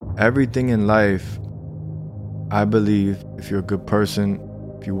Everything in life, I believe, if you're a good person,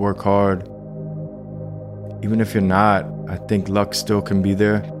 if you work hard, even if you're not, I think luck still can be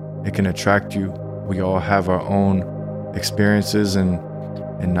there. It can attract you. We all have our own experiences and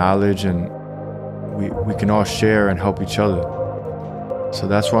knowledge, and we can all share and help each other. So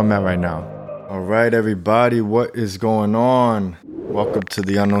that's where I'm at right now. All right, everybody, what is going on? Welcome to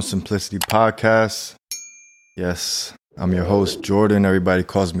the Unknown Simplicity Podcast. Yes, I'm your host, Jordan. Everybody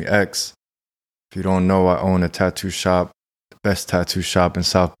calls me X. If you don't know, I own a tattoo shop, the best tattoo shop in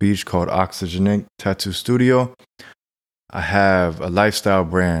South Beach called Oxygen Ink Tattoo Studio. I have a lifestyle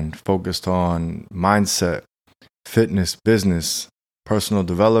brand focused on mindset, fitness, business, personal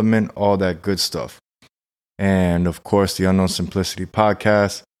development, all that good stuff. And of course, the Unknown Simplicity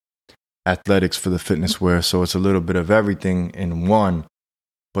Podcast, athletics for the fitness wear. So it's a little bit of everything in one.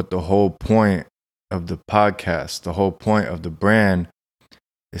 But the whole point of the podcast, the whole point of the brand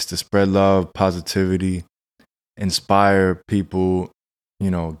is to spread love, positivity, inspire people,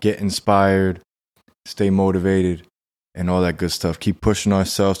 get inspired, stay motivated, and all that good stuff. Keep pushing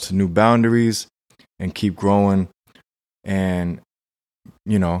ourselves to new boundaries and keep growing and,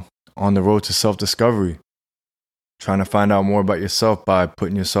 on the road to self-discovery. Trying to find out more about yourself by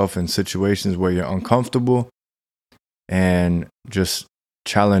putting yourself in situations where you're uncomfortable and just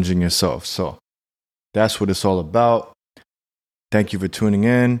challenging yourself. So that's what it's all about. Thank you for tuning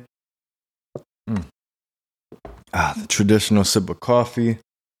in. The traditional sip of coffee.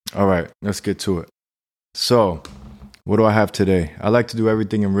 All right, let's get to it. So, what do I have today? I like to do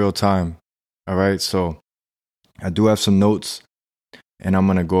everything in real time. All right, so I do have some notes, and I'm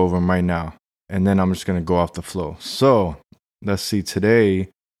going to go over them right now. And then I'm just going to go off the flow. So, let's see. Today,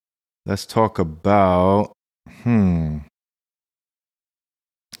 let's talk about...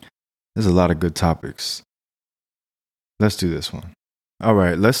 There's a lot of good topics. Let's do this one. All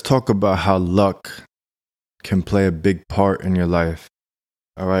right, let's talk about how luck can play a big part in your life.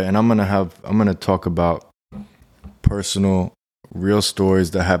 All right, and I'm gonna talk about personal, real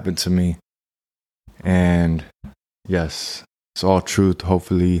stories that happened to me. And yes, it's all truth.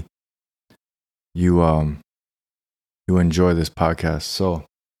 Hopefully you enjoy this podcast. So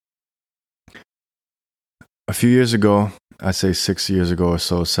a few years ago, I say 6 years ago or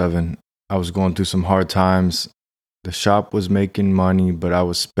so, 7, I was going through some hard times. The shop was making money, but I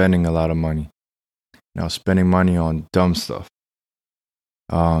was spending a lot of money. And I was spending money on dumb stuff.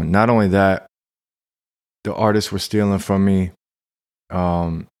 Not only that, the artists were stealing from me.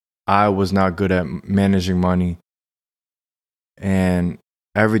 I was not good at managing money. And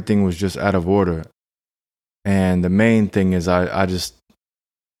everything was just out of order. And the main thing is I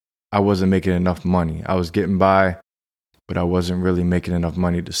wasn't making enough money. I was getting by, but I wasn't really making enough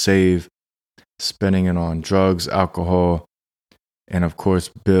money to save. Spending it on drugs, alcohol, and of course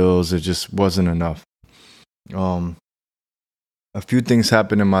bills. It just wasn't enough. A few things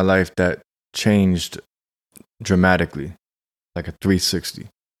happened in my life that changed dramatically, like a 360.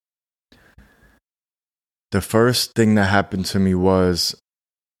 The first thing that happened to me was,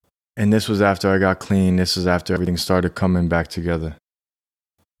 and this was after I got clean, this was after everything started coming back together.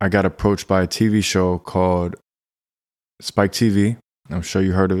 I got approached by a TV show called Spike TV. I'm sure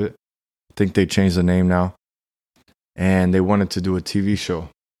you heard of it. I think they changed the name now. And they wanted to do a TV show.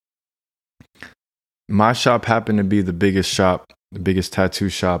 My shop happened to be the biggest tattoo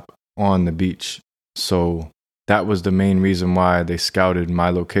shop on the beach. So that was the main reason why they scouted my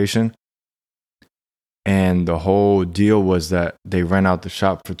location. And the whole deal was that they rent out the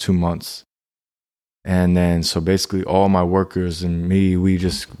shop for 2 months. And then, so basically all my workers and me, we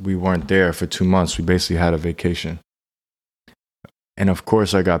weren't there for 2 months. We basically had a vacation. And of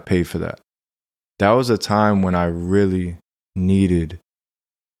course, I got paid for that. That was a time when I really needed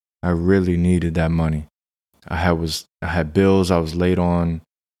that money. I had bills. I was late on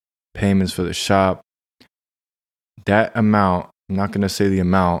payments for the shop. That amount, I'm not going to say the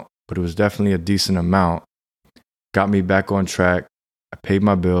amount, but it was definitely a decent amount, got me back on track. I paid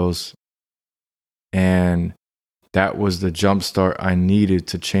my bills. And that was the jump start I needed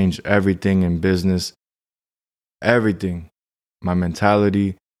to change everything in business. Everything. My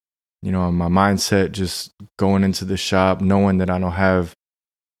mentality, my mindset, just going into the shop, knowing that I don't have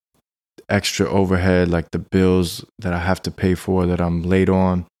extra overhead, like the bills that I have to pay for that I'm late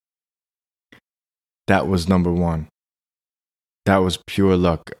on. That was number one. That was pure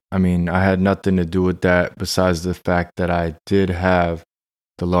luck. I mean, I had nothing to do with that besides the fact that I did have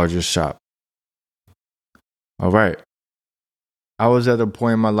the largest shop. All right. I was at a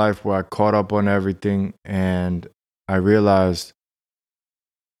point in my life where I caught up on everything and I realized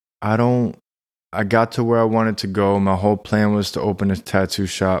I don't I got to where I wanted to go. My whole plan was to open a tattoo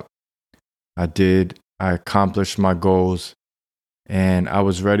shop. I did. I accomplished my goals and I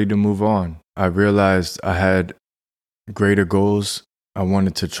was ready to move on. I realized I had greater goals. I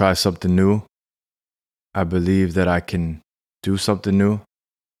wanted to try something new. I believe that I can do something new.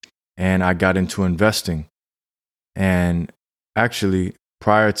 And I got into investing. And actually,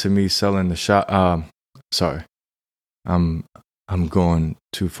 prior to me selling the shop, sorry, I'm going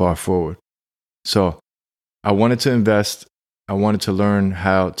too far forward. So I wanted to invest. I wanted to learn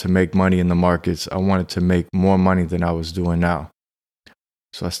how to make money in the markets. I wanted to make more money than I was doing now.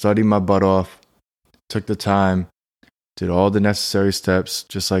 So I studied my butt off, took the time, did all the necessary steps,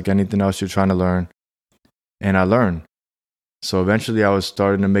 just like anything else you're trying to learn. And I learned. So eventually I was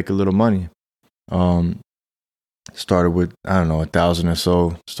starting to make a little money. Started with, I don't know, 1,000 or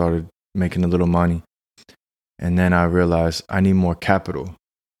so, started making a little money. And then I realized I need more capital.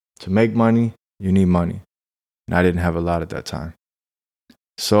 To make money, you need money. And I didn't have a lot at that time.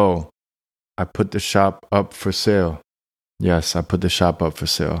 So I put the shop up for sale. Yes, I put the shop up for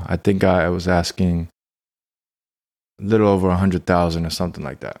sale. I think I was asking a little over 100,000 or something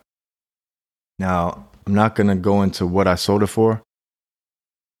like that. Now, I'm not going to go into what I sold it for.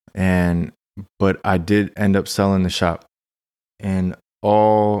 But I did end up selling the shop. And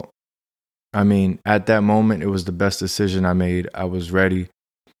at that moment, it was the best decision I made. I was ready.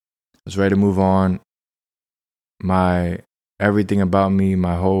 I was ready to move on. Everything about me,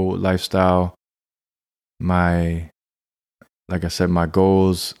 my whole lifestyle, like I said, my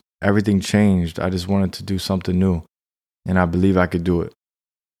goals, everything changed. I just wanted to do something new. And I believe I could do it.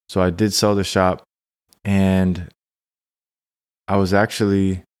 So I did sell the shop. And I was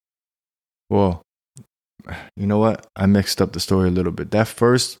actually, well, you know what? I mixed up the story a little bit. That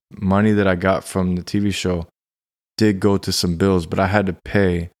first money that I got from the TV show did go to some bills, but I had to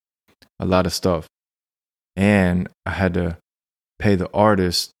pay a lot of stuff. And I had to pay the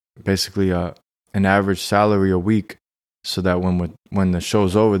artist basically an average salary a week so that when the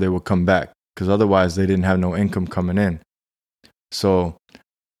show's over, they would come back. Because otherwise, they didn't have no income coming in. So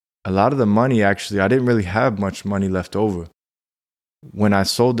a lot of the money, actually, I didn't really have much money left over. When I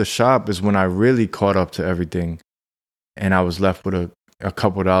sold the shop is when I really caught up to everything. And I was left with a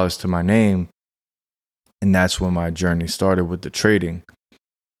couple dollars to my name. And that's when my journey started with the trading.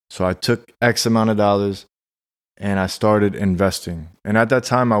 So I took X amount of dollars and I started investing. And at that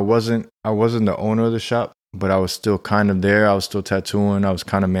time, I wasn't the owner of the shop, but I was still kind of there. I was still tattooing. I was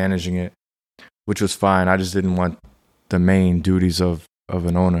kind of managing it, which was fine. I just didn't want the main duties of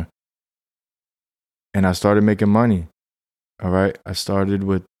an owner. And I started making money. All right. I started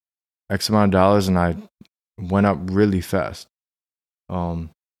with X amount of dollars and I went up really fast. And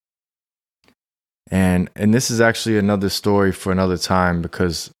this is actually another story for another time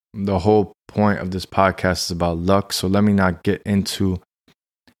because the whole point of this podcast is about luck. So let me not get into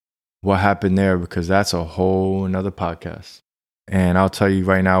what happened there because that's a whole another podcast. And I'll tell you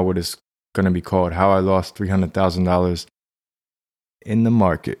right now what it's going to be called, How I Lost $300,000 in the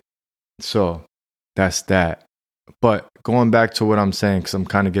Market. So that's that. But going back to what I'm saying, because I'm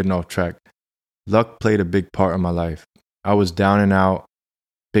kind of getting off track, luck played a big part in my life. I was down and out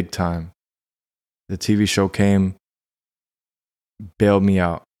big time. The TV show came, bailed me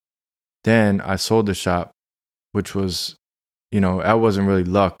out. Then I sold the shop, which was, that wasn't really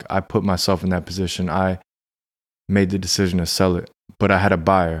luck. I put myself in that position. I made the decision to sell it, but I had a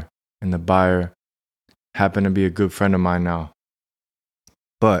buyer, and the buyer happened to be a good friend of mine now.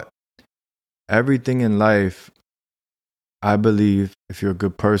 But everything in life, I believe if you're a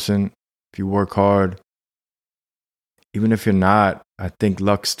good person, if you work hard, even if you're not, I think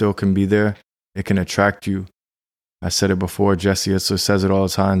luck still can be there. It can attract you. I said it before, Jesse Itzler says it all the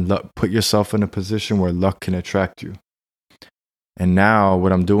time. Put yourself in a position where luck can attract you. And now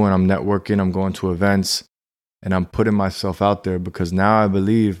what I'm doing, I'm networking, I'm going to events, and I'm putting myself out there because now I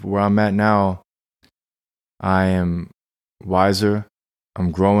believe where I'm at now, I am wiser.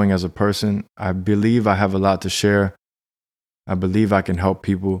 I'm growing as a person. I believe I have a lot to share. I believe I can help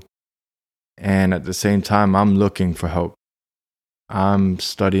people. And at the same time, I'm looking for help. I'm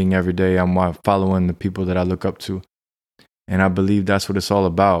studying every day. I'm following the people that I look up to. And I believe that's what it's all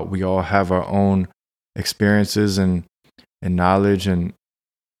about. We all have our own experiences and knowledge, and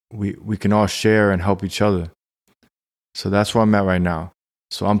we can all share and help each other. So that's where I'm at right now.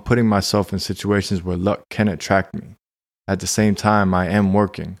 So I'm putting myself in situations where luck can attract me. At the same time, I am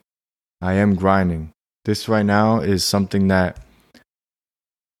working. I am grinding. This right now is something that,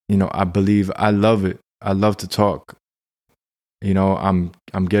 I believe I love it. I love to talk. I'm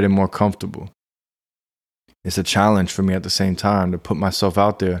getting more comfortable. It's a challenge for me at the same time to put myself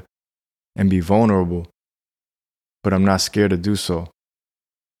out there and be vulnerable, but I'm not scared to do so.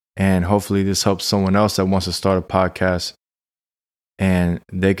 And hopefully this helps someone else that wants to start a podcast and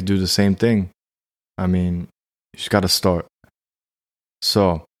they could do the same thing. I mean, you just got to start.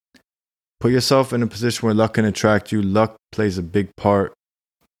 So put yourself in a position where luck can attract you. Luck plays a big part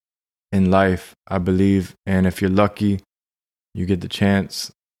in life, I believe. And if you're lucky, you get the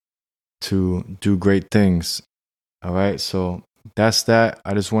chance to do great things. All right. So that's that.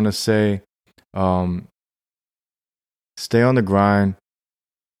 I just want to say, stay on the grind.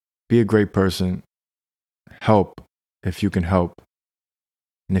 Be a great person. Help if you can help.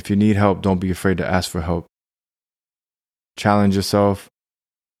 And if you need help, don't be afraid to ask for help. Challenge yourself.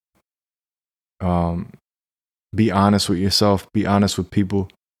 Be honest with yourself. Be honest with people.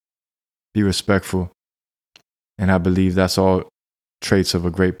 Be respectful. And I believe that's all traits of a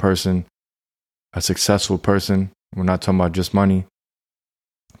great person, a successful person. We're not talking about just money.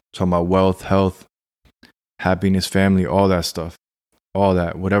 We're talking about wealth, health, happiness, family, all that stuff. All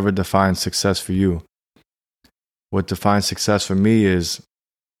that. Whatever defines success for you. What defines success for me is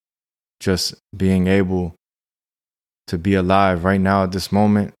just being able to be alive right now at this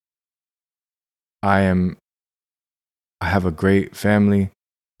moment. I have a great family.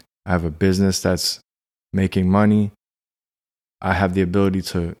 I have a business that's making money. I have the ability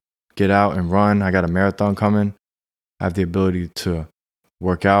to get out and run. I got a marathon coming. I have the ability to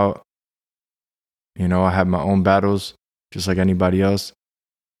work out. You know, I have my own battles just like anybody else.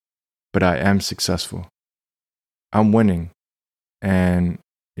 But I am successful. I'm winning. And,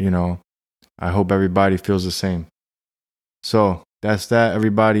 you know, I hope everybody feels the same. So that's that,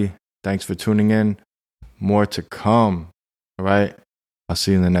 everybody. Thanks for tuning in. More to come. All right. I'll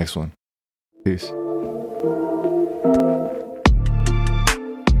see you in the next one. Peace.